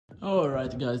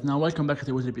Alright guys, now welcome back to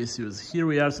the Weekly PSUs. Here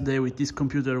we are today with this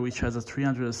computer which has a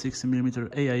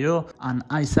 360mm AIO, an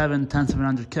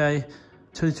i7-10700K,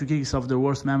 32 gigs of the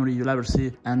worst memory you'll ever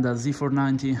see, and a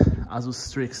Z490 Asus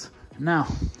Strix. Now,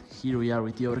 here we are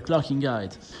with the overclocking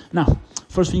guide. Now,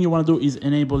 first thing you want to do is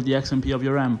enable the Xmp of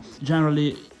your RAM.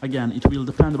 Generally, again, it will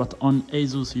depend, but on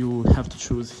Asus you have to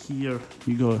choose here.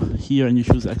 You go here and you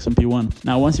choose XMP1.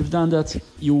 Now, once you've done that,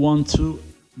 you want to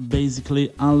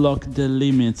basically unlock the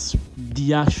limits,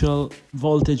 the actual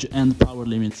voltage and power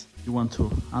limits. You want to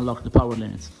unlock the power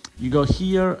limits. You go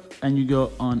here and you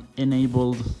go on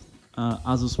enabled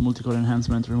Asus multi-core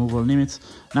enhancement removal limits.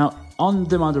 Now on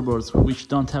the motherboards which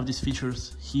don't have these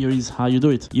features, here is how you do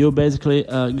it. You basically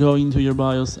go into your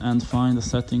BIOS and find the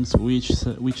settings which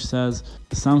says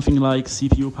something like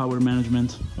CPU power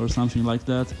management or something like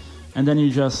that, and then you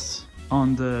just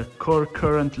on the core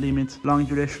current limit, long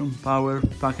duration power,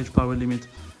 package power limit,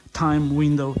 time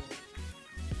window,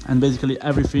 and basically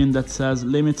everything that says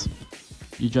limit,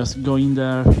 you just go in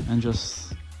there and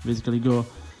just basically go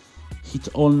hit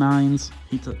all nines,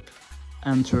 hit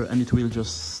enter, and it will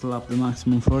just slap the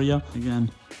maximum for you. Again,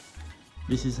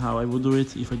 this is how I would do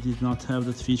it if I did not have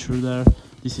that feature there.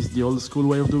 This is the old school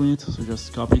way of doing it, so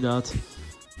just copy that.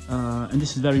 And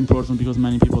this is very important because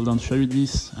many people don't share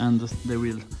this and they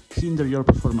will hinder your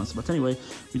performance. But anyway,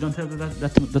 we don't have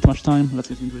that much time. Let's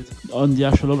get into it. On the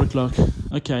actual overclock.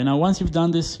 Okay, now once you've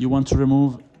done this, you want to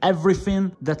remove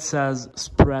everything that says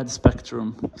spread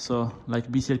spectrum. So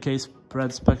like BCLK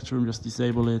spread spectrum, just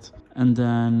disable it. And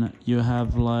then you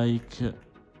have like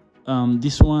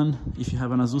this one, if you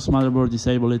have an Asus motherboard,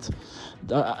 disable it.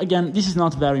 Again, this is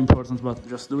not very important, but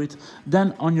just do it.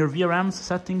 Then on your VRAM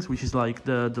settings, which is like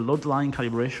the load line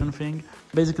calibration thing,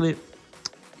 basically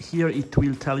here it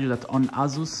will tell you that on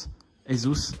Asus,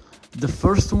 the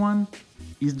first one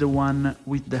is the one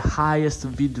with the highest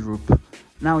VDROOP.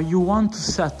 Now you want to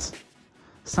set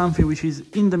something which is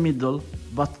in the middle,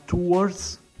 but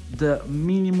towards the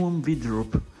minimum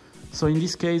VDROOP. So in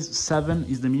this case, 7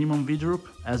 is the minimum VDROOP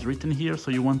as written here, so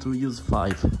you want to use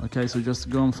 5. Okay, so just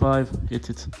go on 5, hit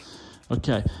it.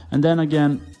 Okay, and then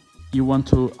again, you want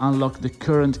to unlock the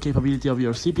current capability of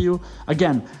your CPU.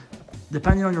 Again,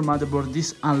 depending on your motherboard,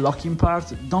 this unlocking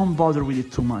part, don't bother with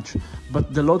it too much,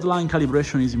 but the load line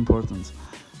calibration is important.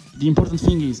 The important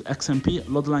thing is XMP,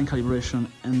 load line calibration,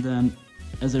 and then,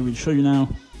 as I will show you now,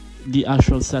 the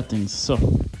actual settings. So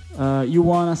you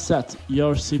want to set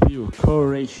your CPU core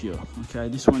ratio. Okay,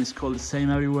 this one is called the same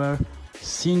everywhere,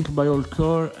 sync by all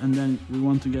core, and then we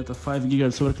want to get a 5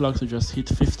 GHz overclock, so just hit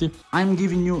 50. I'm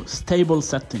giving you stable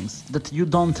settings that you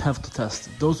don't have to test.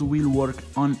 Those will work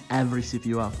on every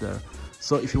CPU out there.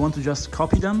 So if you want to just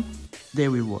copy them, they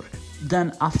will work.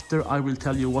 Then after I will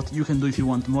tell you what you can do if you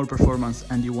want more performance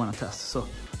and you want to test. So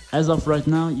as of right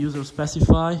now, user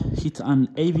specify, hit an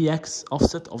AVX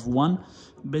offset of 1.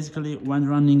 Basically, when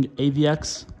running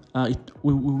AVX,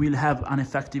 we will have an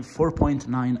effective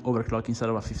 4.9 overclock instead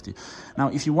of a 50. Now,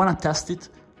 if you want to test it,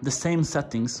 the same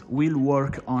settings will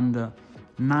work on the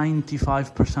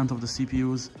 95% of the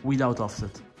CPUs without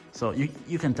offset. So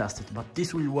you can test it, but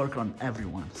this will work on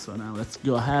everyone. So now let's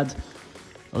go ahead.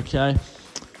 Okay,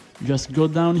 just go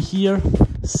down here,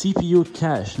 CPU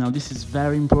cache. Now this is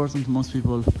very important, most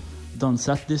people don't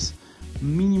set this.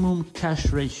 Minimum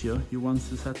cache ratio, you want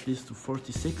to set this to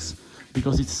 46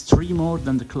 because it's 3 more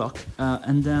than the clock,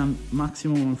 and then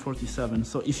maximum on 47.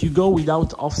 So if you go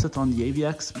without offset on the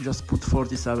AVX, just put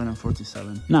 47 and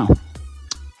 47. Now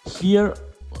here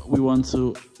we want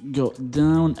to go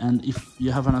down, and if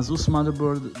you have an Asus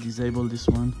motherboard, disable this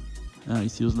one.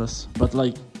 It's useless, but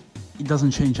like it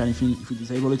doesn't change anything if you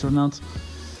disable it or not.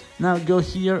 Now go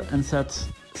here and set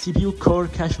CPU core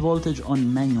cache voltage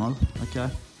on manual. Okay,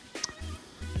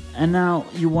 and now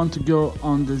you want to go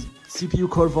on the CPU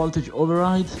core voltage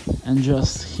override and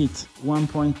just hit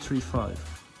 1.35.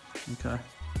 Okay,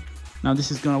 now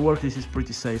this is gonna work. This is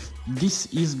pretty safe. This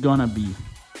is gonna be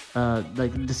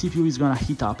like the CPU is gonna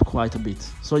heat up quite a bit,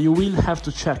 so you will have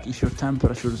to check if your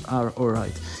temperatures are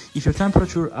alright. If your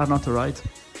temperatures are not alright,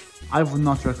 I would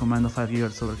not recommend a 5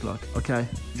 GHz overclock. Okay,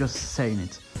 just saying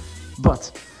it.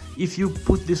 But if you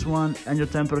put this one and your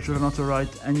temperature are not alright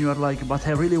and you are like, but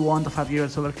I really want a 5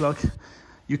 GHz overclock,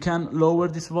 you can lower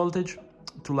this voltage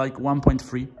to like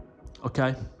 1.3.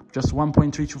 Okay, just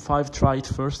 1.325, try it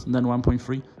first, and then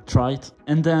 1.3, try it,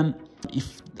 and then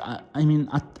if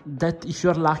if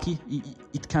you're lucky,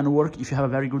 it can work if you have a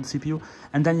very good CPU,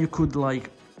 and then you could like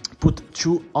put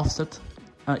 2 offset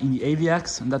in the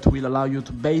AVX, and that will allow you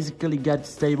to basically get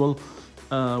stable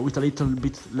with a little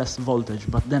bit less voltage.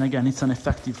 But then again, it's an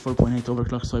effective 4.8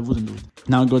 overclock, so I wouldn't do it.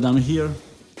 Now go down here,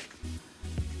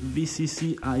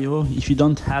 VCC I/O. If you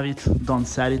don't have it, don't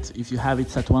set it. If you have it,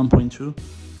 set 1.2.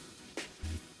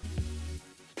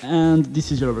 And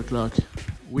this is your overclock.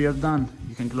 We are done.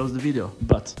 You can close the video.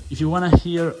 But if you want to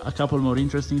hear a couple more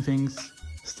interesting things,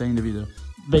 stay in the video.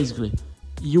 Basically,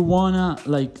 you wanna,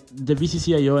 like, the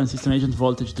VCC I/O and system agent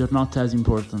voltage, they're not as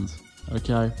important,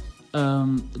 okay?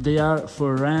 They are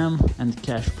for RAM and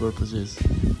cache purposes.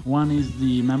 One is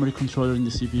the memory controller in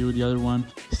the CPU, the other one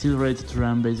still related to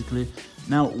RAM, basically.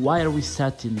 Now, why are we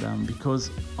setting them?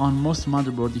 Because on most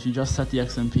motherboards, if you just set the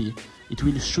XMP, it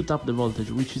will shoot up the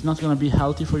voltage, which is not going to be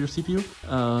healthy for your CPU,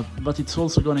 but it's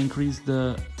also going to increase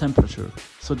the temperature.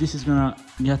 So this is going to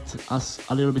get us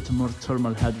a little bit more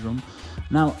thermal headroom.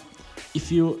 Now,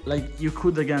 if you, like, you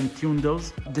could again tune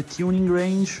those. The tuning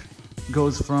range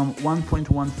goes from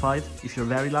 1.15 if you're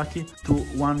very lucky to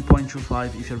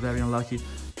 1.25 if you're very unlucky.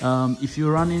 If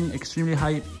you're running extremely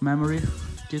high memory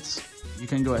kits, you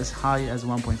can go as high as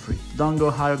 1.3. Don't go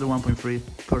higher than 1.3,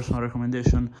 personal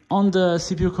recommendation. On the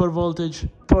CPU core voltage,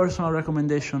 personal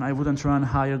recommendation, I wouldn't run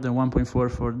higher than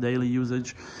 1.4 for daily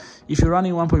usage. If you're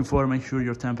running 1.4, make sure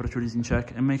your temperature is in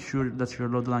check and make sure that your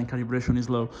load line calibration is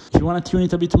low. If you want to tune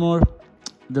it a bit more,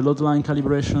 the load line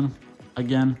calibration,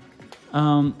 again,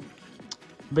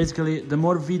 basically, the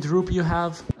more V droop you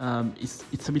have,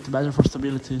 it's a bit better for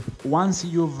stability. Once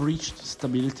you've reached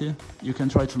stability, you can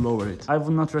try to lower it. I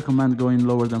would not recommend going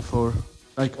lower than 4.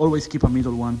 Like, always keep a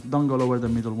middle one. Don't go lower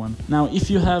than middle one. Now, if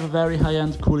you have a very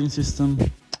high-end cooling system,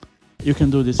 you can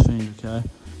do this thing, okay?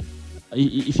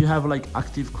 If you have like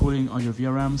active cooling on your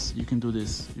VRAMs, you can do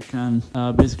this. You can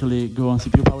basically go on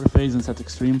CPU power phase and set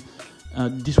extreme.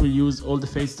 This will use all the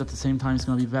phases at the same time. It's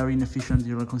going to be very inefficient.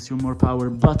 You're going to consume more power,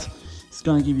 but it's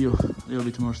going to give you a little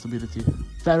bit more stability.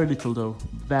 Very little though,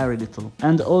 very little.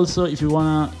 And also, if you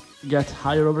want to get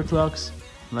higher overclocks,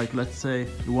 like let's say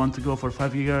you want to go for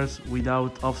 5 GHz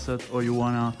without offset, or you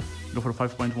want to go for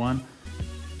 5.1,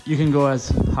 you can go as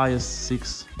high as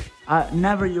 6.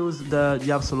 Never use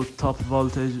the absolute top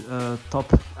voltage, top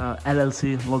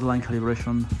LLC load line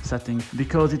calibration setting,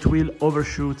 because it will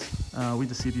overshoot with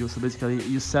the CPU. So basically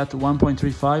you set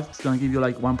 1.35, it's going to give you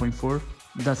like 1.4.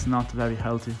 That's not very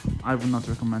healthy. I would not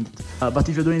recommend it. But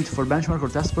if you're doing it for benchmark or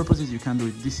test purposes, you can do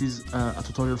it. This is a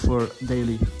tutorial for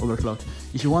daily overclock.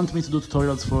 If you want me to do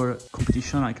tutorials for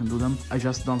competition, I can do them. I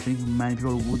just don't think many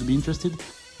people would be interested.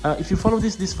 If you follow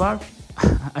this far,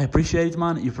 I appreciate it,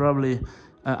 man. You probably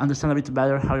understand a bit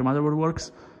better how your motherboard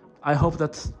works. I hope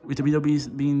that with the video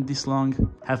being this long,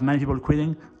 have many people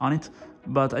quitting on it,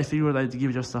 but I figured I'd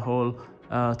give just a whole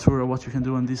tour of what you can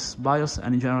do on this BIOS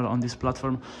and in general on this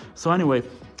platform. So anyway,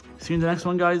 see you in the next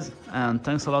one, guys, and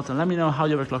thanks a lot. And let me know how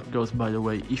the overclock goes, by the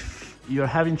way. If you're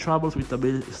having troubles with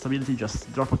stability,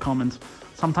 just drop a comment.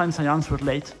 Sometimes I answer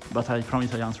late, but I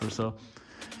promise I answer. So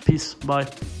peace, bye.